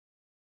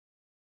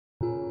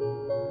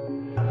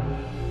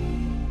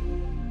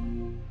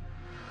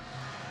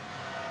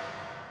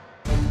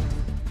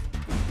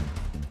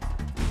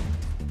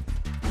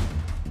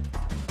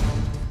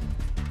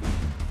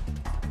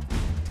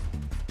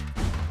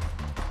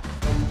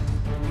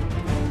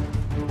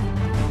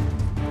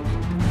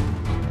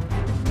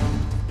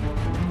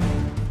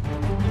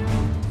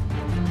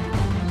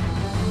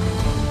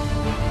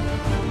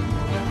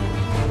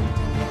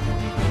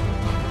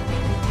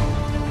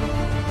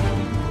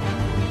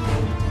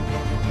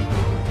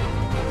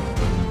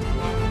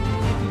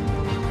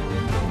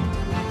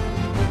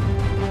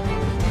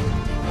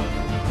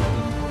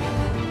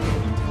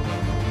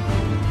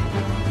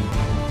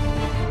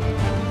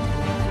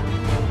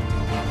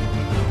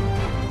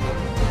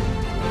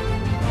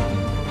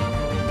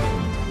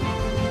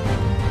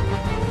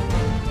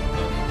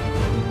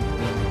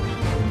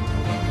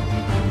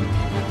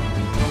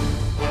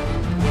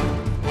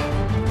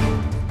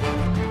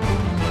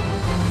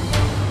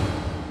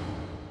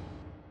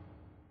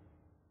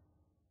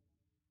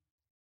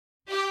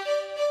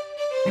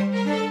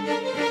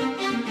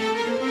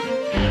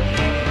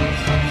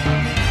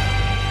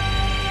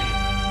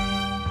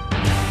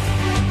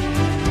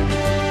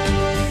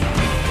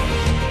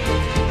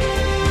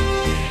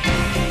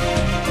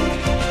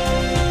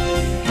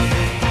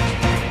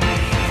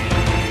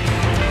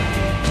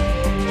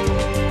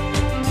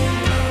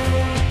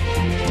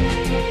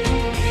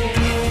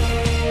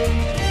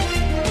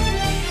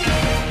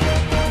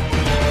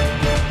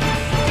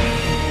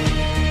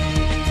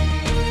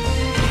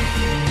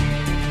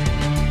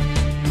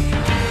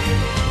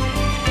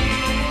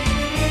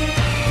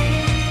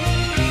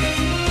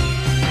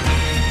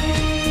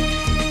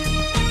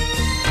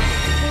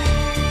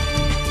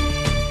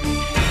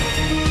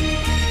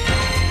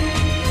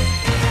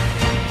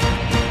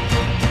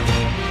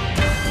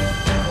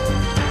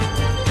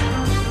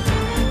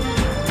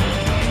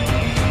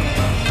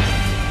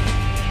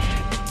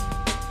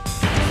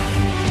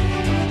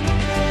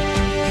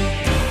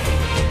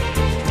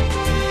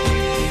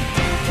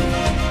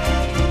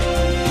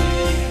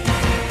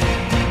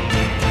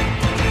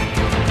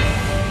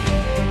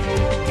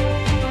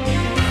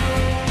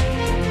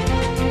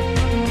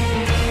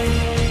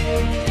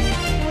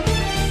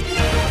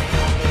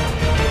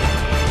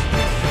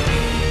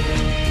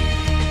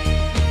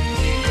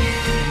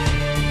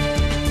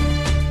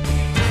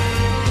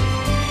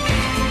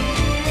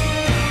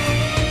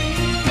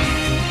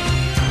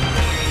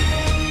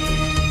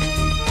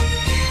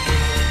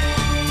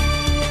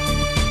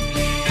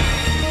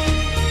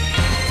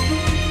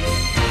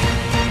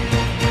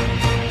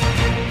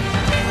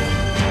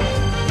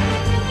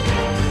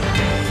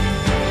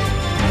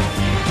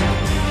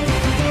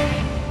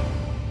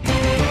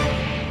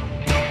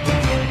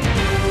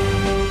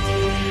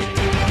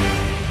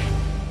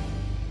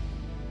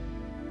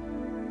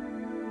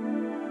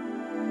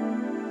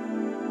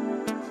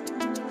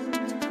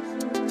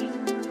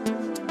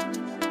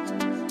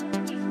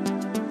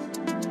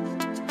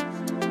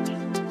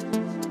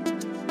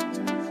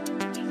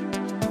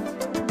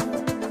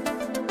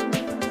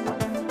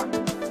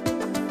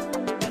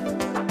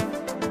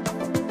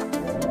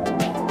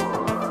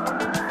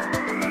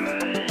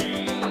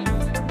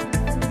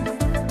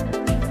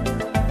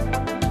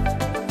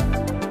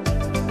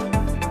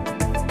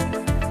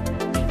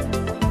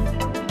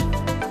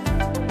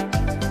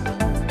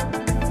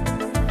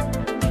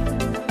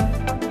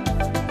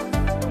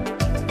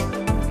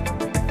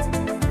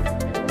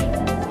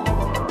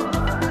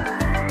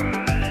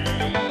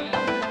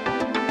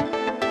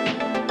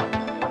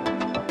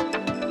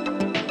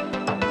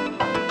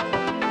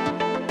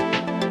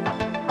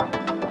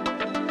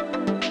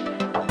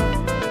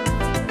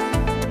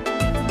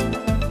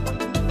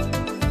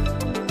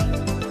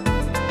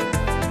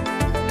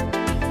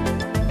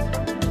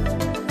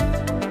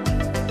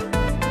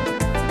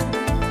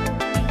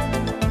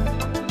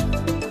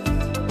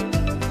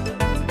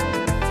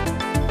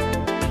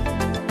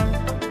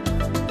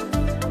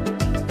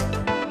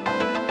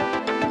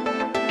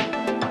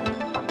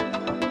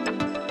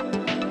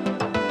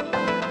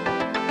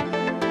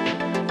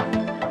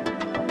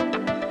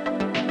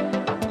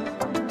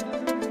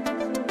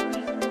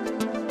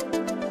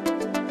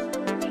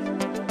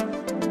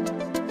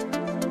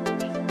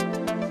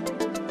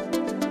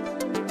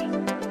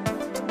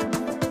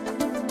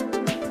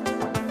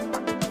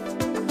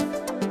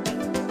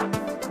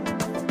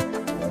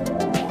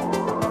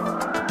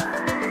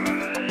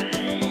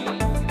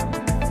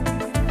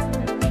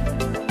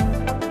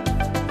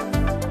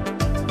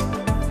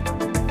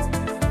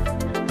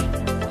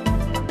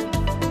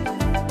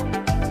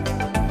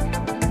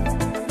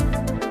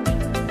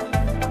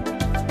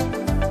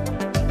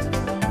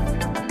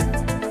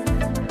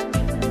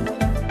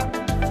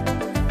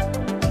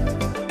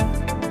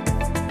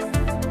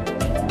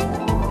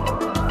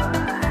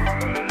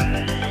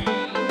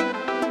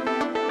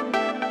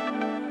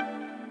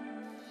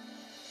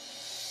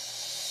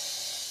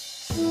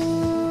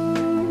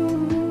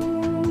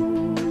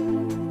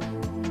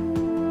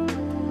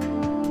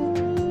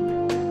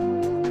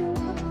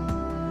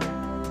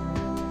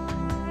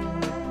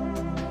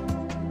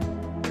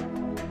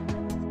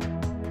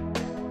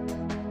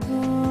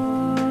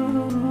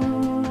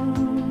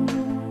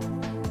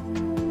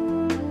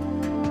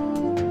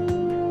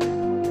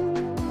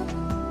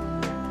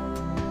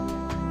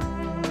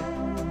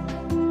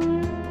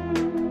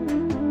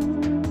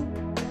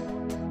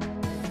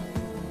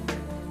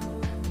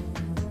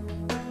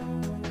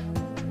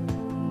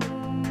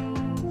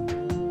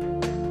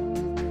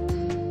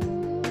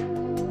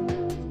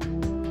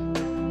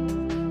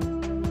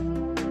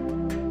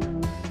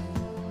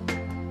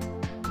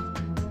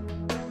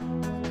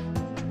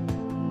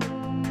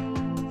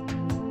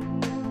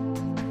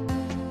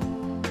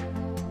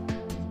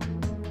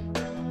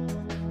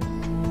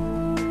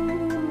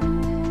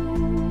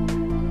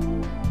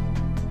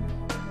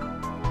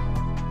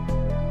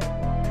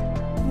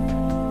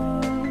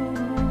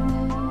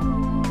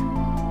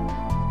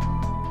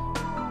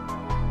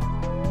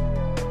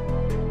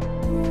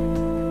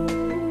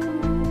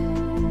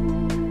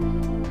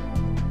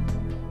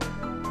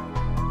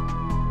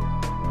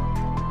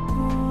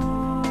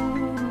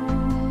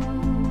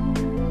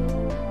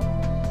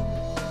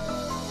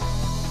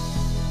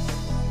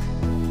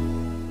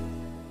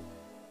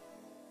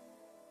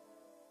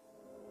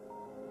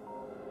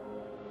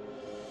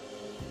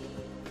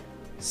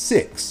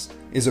6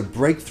 is a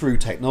breakthrough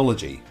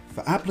technology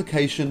for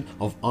application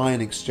of ion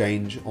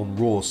exchange on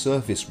raw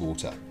surface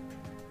water.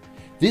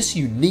 This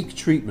unique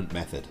treatment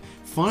method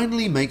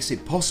finally makes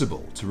it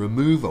possible to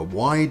remove a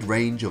wide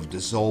range of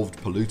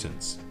dissolved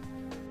pollutants.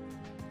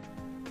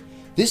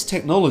 This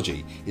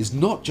technology is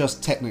not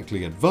just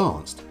technically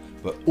advanced,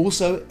 but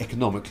also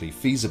economically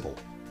feasible.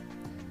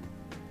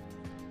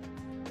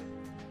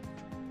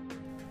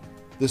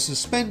 The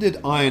suspended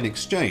ion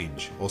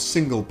exchange or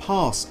single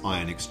pass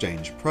ion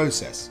exchange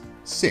process,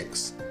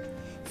 6,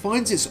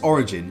 finds its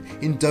origin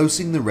in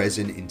dosing the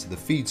resin into the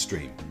feed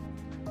stream,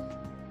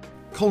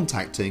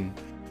 contacting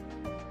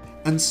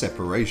and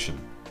separation.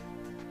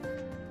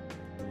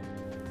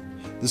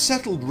 The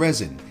settled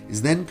resin is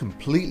then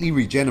completely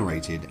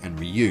regenerated and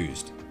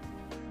reused.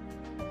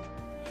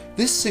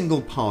 This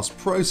single pass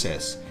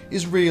process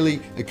is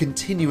really a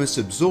continuous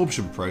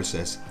absorption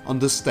process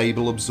under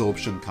stable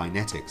absorption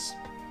kinetics.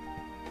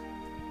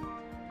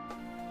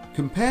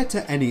 Compared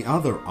to any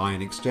other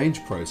ion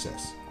exchange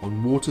process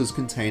on waters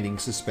containing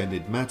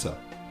suspended matter,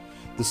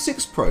 the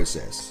 6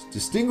 process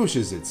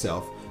distinguishes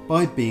itself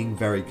by being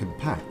very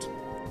compact,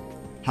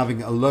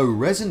 having a low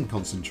resin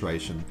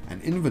concentration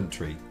and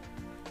inventory,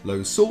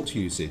 low salt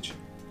usage,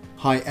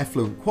 high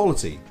effluent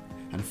quality,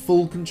 and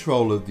full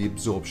control of the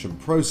absorption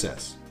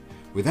process,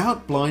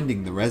 without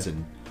blinding the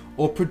resin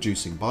or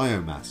producing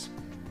biomass.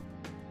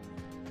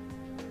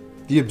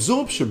 The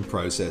absorption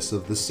process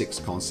of the 6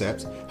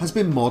 concept has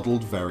been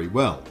modelled very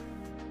well,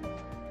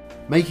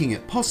 making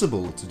it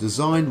possible to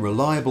design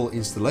reliable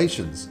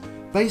installations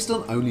based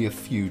on only a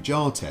few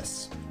jar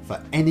tests for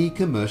any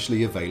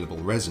commercially available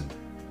resin.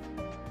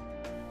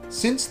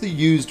 Since the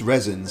used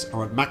resins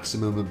are at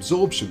maximum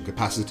absorption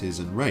capacities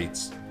and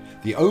rates,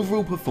 the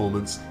overall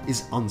performance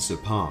is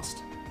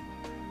unsurpassed.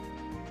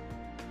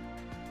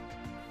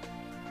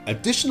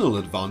 Additional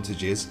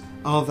advantages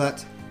are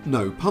that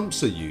no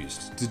pumps are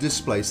used to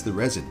displace the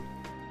resin,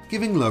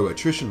 giving low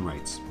attrition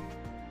rates.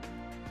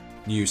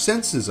 New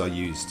sensors are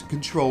used to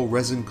control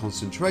resin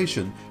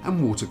concentration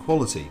and water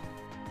quality.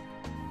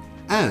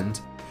 And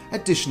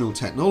additional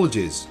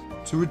technologies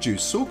to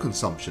reduce salt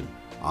consumption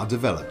are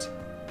developed.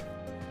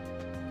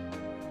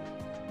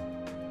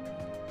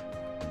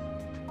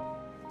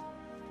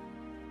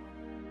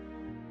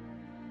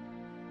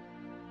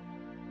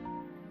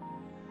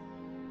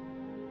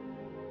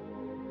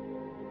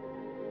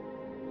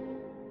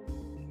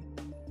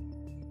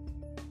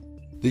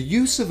 The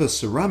use of a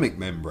ceramic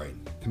membrane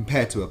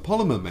compared to a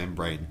polymer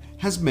membrane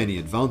has many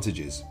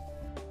advantages.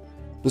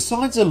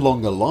 Besides a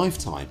longer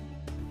lifetime,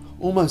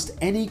 almost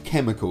any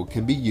chemical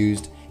can be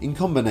used in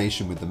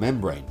combination with the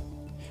membrane,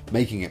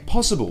 making it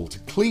possible to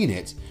clean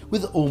it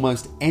with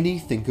almost any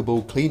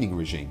thinkable cleaning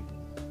regime.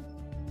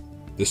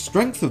 The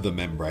strength of the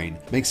membrane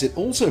makes it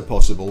also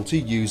possible to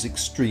use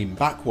extreme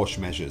backwash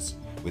measures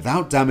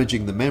without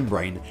damaging the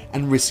membrane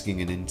and risking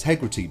an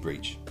integrity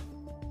breach.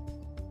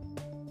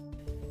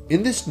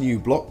 In this new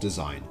block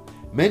design,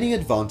 many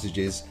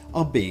advantages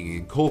are being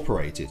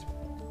incorporated,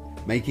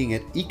 making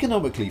it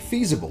economically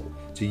feasible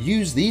to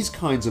use these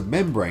kinds of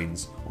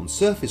membranes on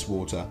surface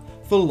water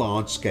for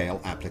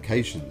large-scale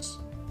applications.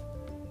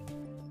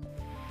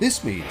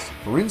 This means,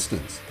 for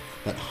instance,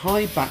 that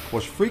high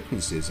backwash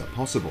frequencies are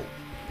possible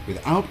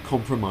without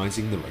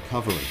compromising the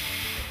recovery.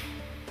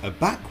 A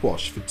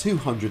backwash for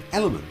 200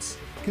 elements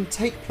can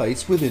take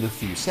place within a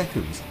few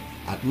seconds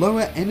at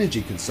lower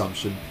energy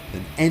consumption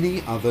than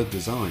any other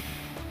design.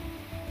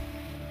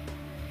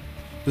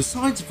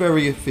 Besides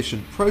very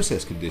efficient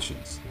process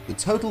conditions, the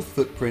total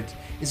footprint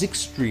is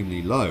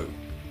extremely low,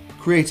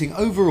 creating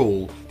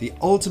overall the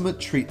ultimate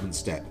treatment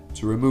step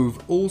to remove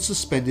all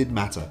suspended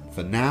matter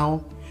for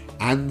now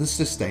and the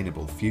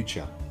sustainable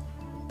future.